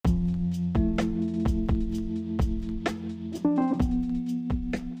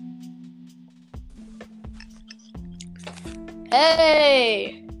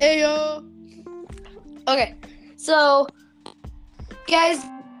Hey! Ayo! Okay, so, guys,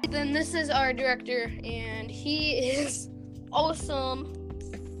 then this is our director, and he is awesome.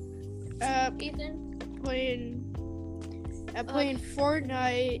 Ethan? Playing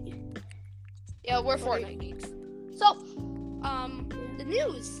Fortnite. Yeah, we're Fortnite geeks. So, the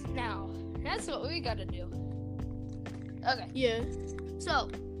news now. That's what we gotta do. Okay. Yeah. So,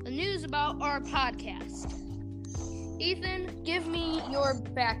 the news about our podcast. Ethan, give me your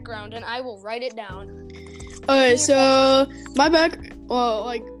background, and I will write it down. Okay, so my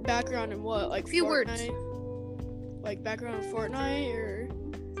background in what? Like few Fortnite? words. Like background in Fortnite or?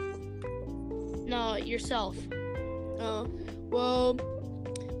 No, yourself. Oh, well,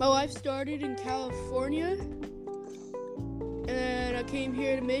 my life started in California, and I came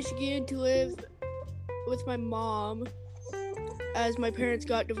here to Michigan to live with my mom, as my parents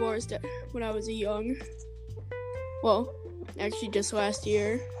got divorced when I was young. Well, actually just last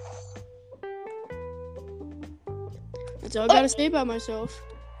year. That's all I gotta say about myself.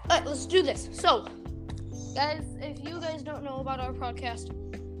 Alright, let's do this. So, guys, if you guys don't know about our podcast,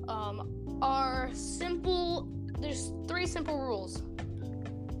 there's 3 simple rules.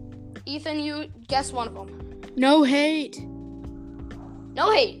 Ethan, you guess one of them. No hate.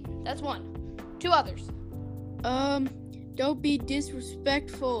 No hate. That's one. 2 others. Don't be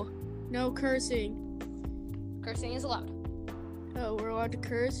disrespectful. No cursing. Cursing is allowed. Oh, we're allowed to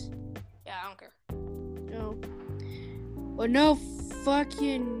curse? Yeah, I don't care. No. Well, no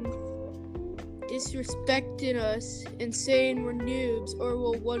fucking disrespecting us and saying we're noobs, or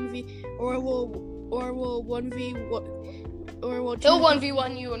we'll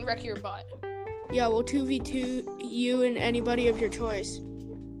 1v1 you and wreck your butt. Yeah, we'll 2v2 you and anybody of your choice.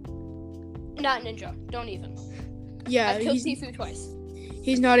 Not Ninja. Don't even. Yeah, I've killed Tfue twice.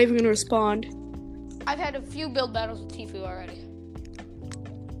 He's not even gonna respond. I've had a few build battles with Tfue already.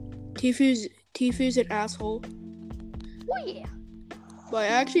 Tfue's an asshole. Oh yeah. But I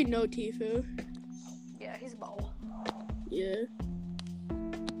actually know Tfue. Yeah, he's a ball. Yeah.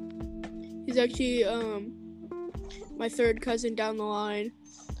 He's actually my third cousin down the line.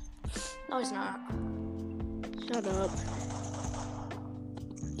 No, he's not. Shut up.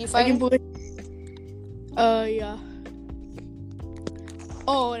 You fighting? Yeah.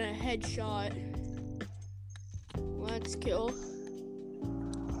 Oh, and a headshot. Let's kill.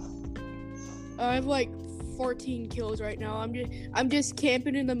 I have like 14 kills right now. I'm just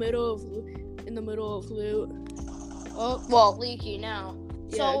camping in the middle of loot. Oh, well, Leaky now.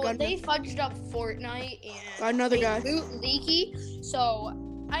 Yeah, so they fudged up Fortnite and got another guy. Loot Leaky. So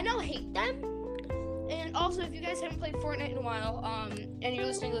I don't hate them. And also, if you guys haven't played Fortnite in a while, and you're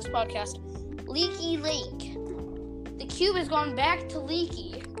listening to this podcast, Leaky Lake. The cube has gone back to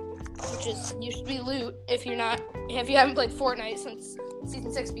Leaky, which is used to be loot. If you haven't played Fortnite since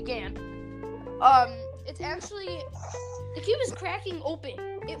season 6 began, it's actually the cube is cracking open.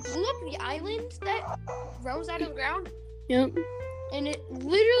 It blew up the island that rose out of the ground. Yep. And it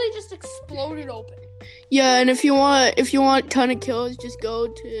literally just exploded open. Yeah, and if you want ton of kills, just go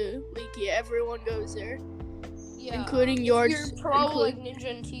to Leaky. Everyone goes there. Yeah. Including yours. You're pro like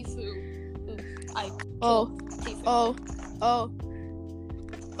Ninja and Tfue.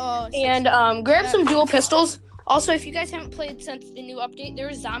 And grab some dual pistols. Also, if you guys haven't played since the new update,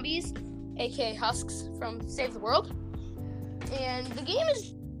 there's zombies, aka husks from Save the World. And the game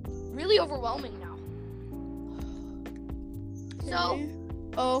is really overwhelming now. So,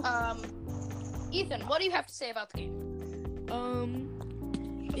 Ethan, what do you have to say about the game?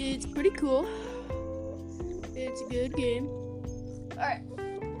 It's pretty cool. It's a good game. Alright.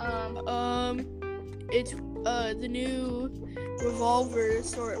 It's the new revolver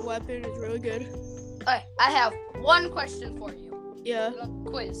sort weapon is really good. Alright, I have one question for you. Yeah.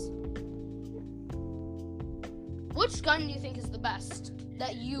 Quiz. Which gun do you think is the best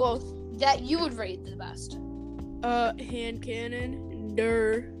that you would rate the best? Hand cannon.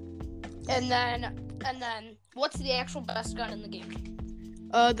 And then what's the actual best gun in the game?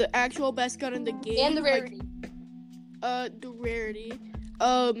 The actual best gun in the game. And the rarity. The rarity.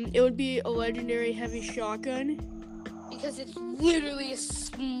 It would be a legendary heavy shotgun. Because it's literally a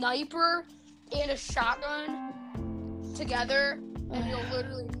sniper and a shotgun together, and you'll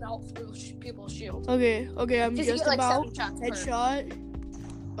literally melt through people's shields. Okay, I'm just get, about headshot.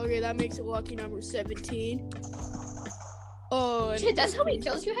 Okay, that makes it lucky number 17. Oh, shit, that's how many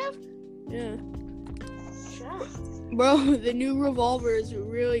kills you have? Yeah. Shit. Bro, the new revolver is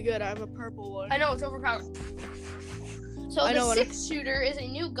really good. I have a purple one. I know, it's overpowered. So the 6-shooter is a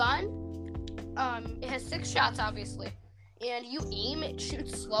new gun. It has 6 shots, obviously. and you aim, it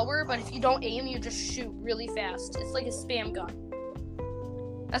shoots slower, but if you don't aim, you just shoot really fast. It's like a spam gun.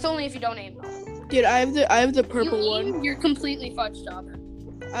 That's only if you don't aim, though. Dude, I have the purple you aim, one. You're completely fudged up.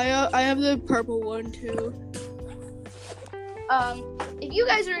 I have the purple one too. If you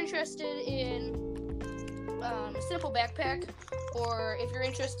guys are interested in a simple backpack, or if you're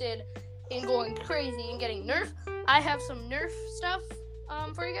interested in going crazy and getting Nerf, I have some Nerf stuff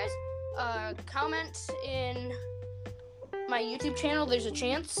for you guys. Comment in my YouTube channel, there's a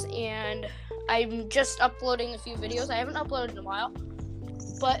chance, and I'm just uploading a few videos. I haven't uploaded in a while,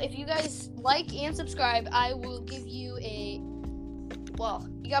 but if you guys like and subscribe, I will give you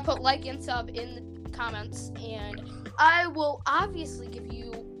you gotta put like and sub in the comments, and I will obviously give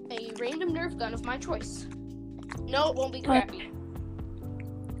you a random Nerf gun of my choice. No, it won't be crappy.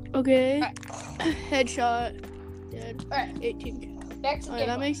 Okay. Right. Headshot. Dead. Alright. 18. Back to the Alright, game.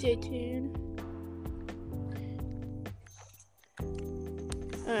 that makes 18.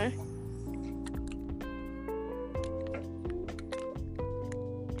 Alright.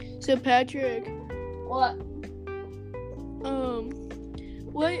 So Patrick,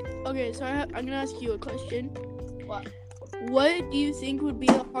 What? Okay, so I'm gonna ask you a question. What? What do you think would be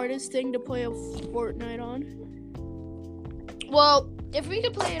the hardest thing to play a Fortnite on? Well, if we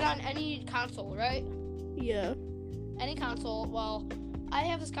could play it on any console, right? Yeah. Any console. Well, I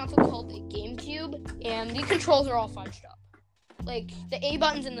have this console called the GameCube, and the controls are all fudged up. Like, the A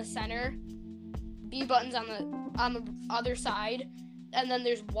button's in the center, B button's on the other side, and then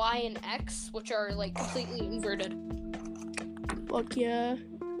there's Y and X, which are, like, completely inverted. Fuck yeah.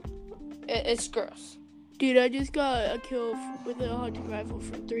 It's gross. Dude, I just got a kill with a hunting rifle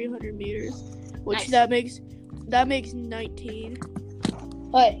from 300 meters, which Nice. that makes 19.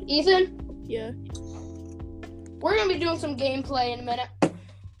 Hey, Ethan, Yeah. we're gonna be doing some gameplay in a minute.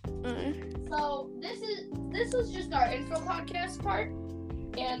 Alright. So this is just our intro podcast part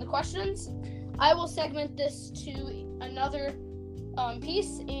and the questions. I will segment this to another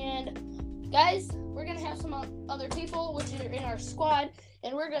piece, and guys, we're gonna have some other people which are in our squad,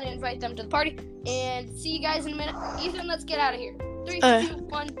 and we're gonna invite them to the party. And see you guys in a minute. Ethan, let's get out of here. 3, 2,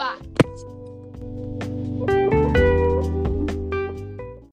 1, bye.